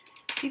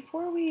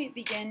Before we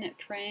begin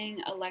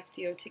praying a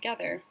Lectio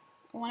together,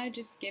 I want to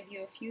just give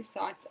you a few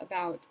thoughts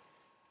about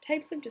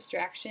types of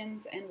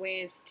distractions and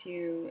ways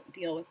to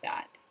deal with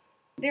that.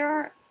 There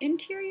are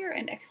interior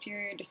and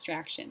exterior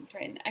distractions,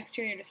 right? And the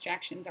exterior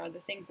distractions are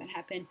the things that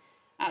happen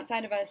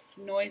outside of us,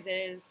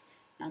 noises,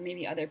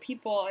 maybe other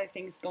people, other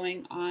things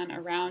going on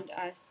around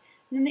us.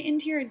 And then the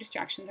interior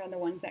distractions are the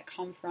ones that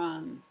come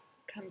from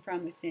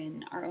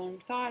within our own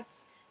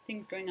thoughts,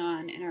 things going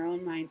on in our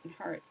own minds and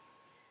hearts.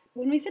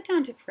 When we sit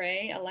down to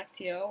pray a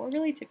Lectio, or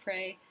really to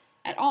pray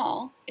at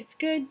all, it's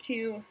good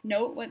to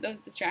note what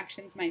those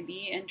distractions might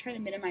be and try to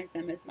minimize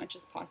them as much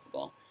as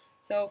possible.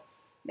 So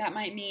that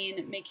might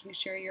mean making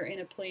sure you're in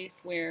a place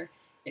where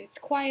it's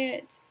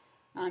quiet.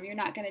 You're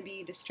not going to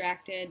be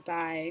distracted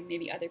by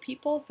maybe other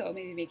people, so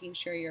maybe making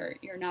sure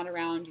you're not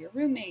around your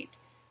roommate,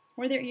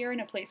 or that you're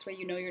in a place where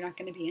you know you're not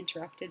going to be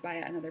interrupted by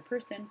another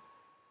person.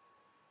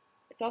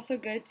 It's also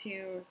good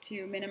to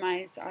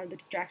minimize the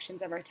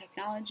distractions of our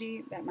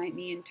technology. That might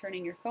mean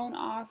turning your phone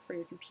off or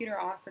your computer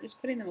off, or just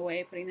putting them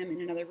away, putting them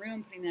in another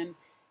room, putting them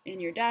in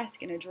your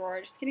desk, in a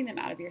drawer, just getting them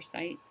out of your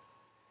sight.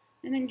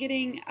 And then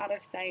getting out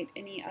of sight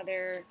any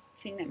other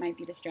thing that might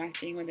be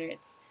distracting, whether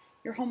it's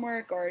your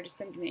homework or just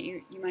something that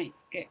you might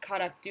get caught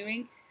up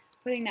doing,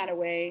 putting that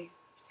away,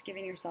 just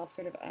giving yourself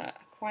sort of a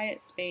quiet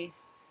space,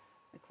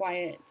 a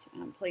quiet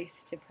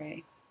place to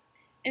pray.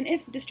 And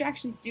if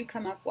distractions do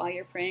come up while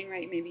you're praying,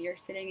 right, maybe you're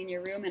sitting in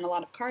your room and a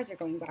lot of cars are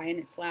going by and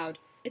it's loud,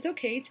 it's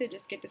okay to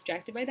just get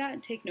distracted by that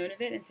and take note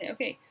of it and say,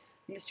 okay,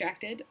 I'm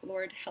distracted.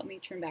 Lord, help me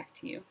turn back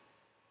to you.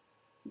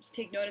 Just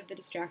take note of the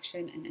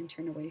distraction and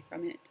turn away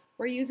from it.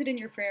 Or use it in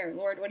your prayer.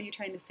 Lord, what are you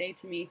trying to say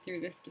to me through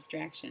this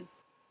distraction?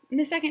 And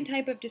the second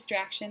type of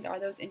distractions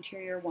are those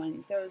interior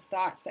ones, those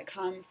thoughts that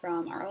come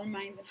from our own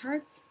minds and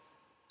hearts.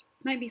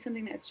 Might be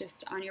something that's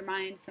just on your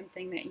mind,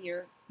 something that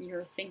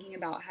you're thinking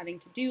about having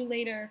to do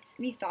later,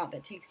 any thought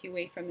that takes you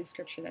away from the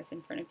scripture that's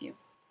in front of you.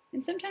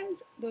 And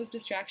sometimes those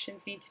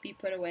distractions need to be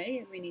put away,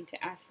 and we need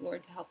to ask the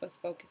Lord to help us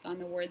focus on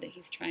the word that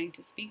He's trying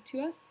to speak to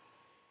us.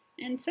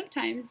 And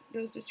sometimes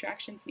those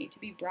distractions need to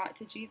be brought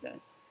to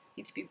Jesus,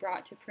 need to be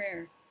brought to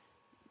prayer.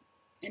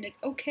 And it's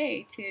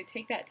okay to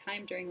take that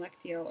time during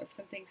Lectio if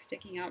something's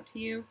sticking out to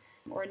you,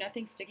 or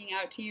nothing's sticking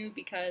out to you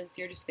because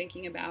you're just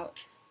thinking about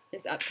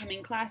this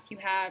upcoming class you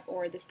have,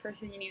 or this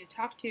person you need to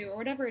talk to, or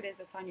whatever it is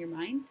that's on your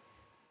mind.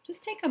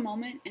 Just take a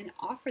moment and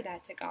offer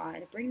that to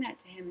God. Bring that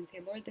to Him and say,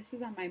 Lord, this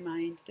is on my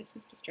mind. This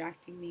is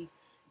distracting me.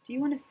 Do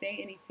you want to say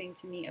anything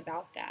to me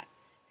about that?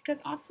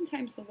 Because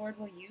oftentimes the Lord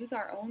will use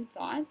our own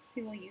thoughts.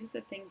 He will use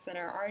the things that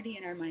are already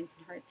in our minds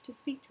and hearts to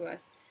speak to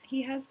us.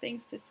 He has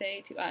things to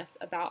say to us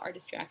about our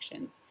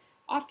distractions.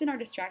 Often our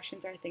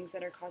distractions are things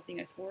that are causing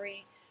us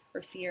worry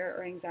or fear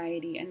or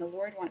anxiety, and the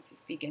Lord wants to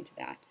speak into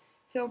that.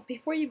 So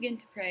before you begin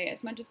to pray,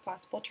 as much as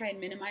possible, try and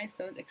minimize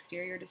those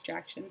exterior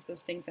distractions,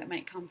 those things that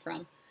might come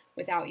from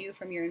without you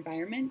from your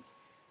environment,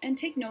 and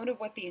take note of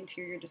what the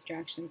interior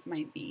distractions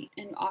might be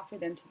and offer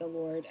them to the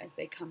Lord as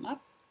they come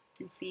up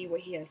and see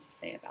what He has to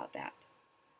say about that.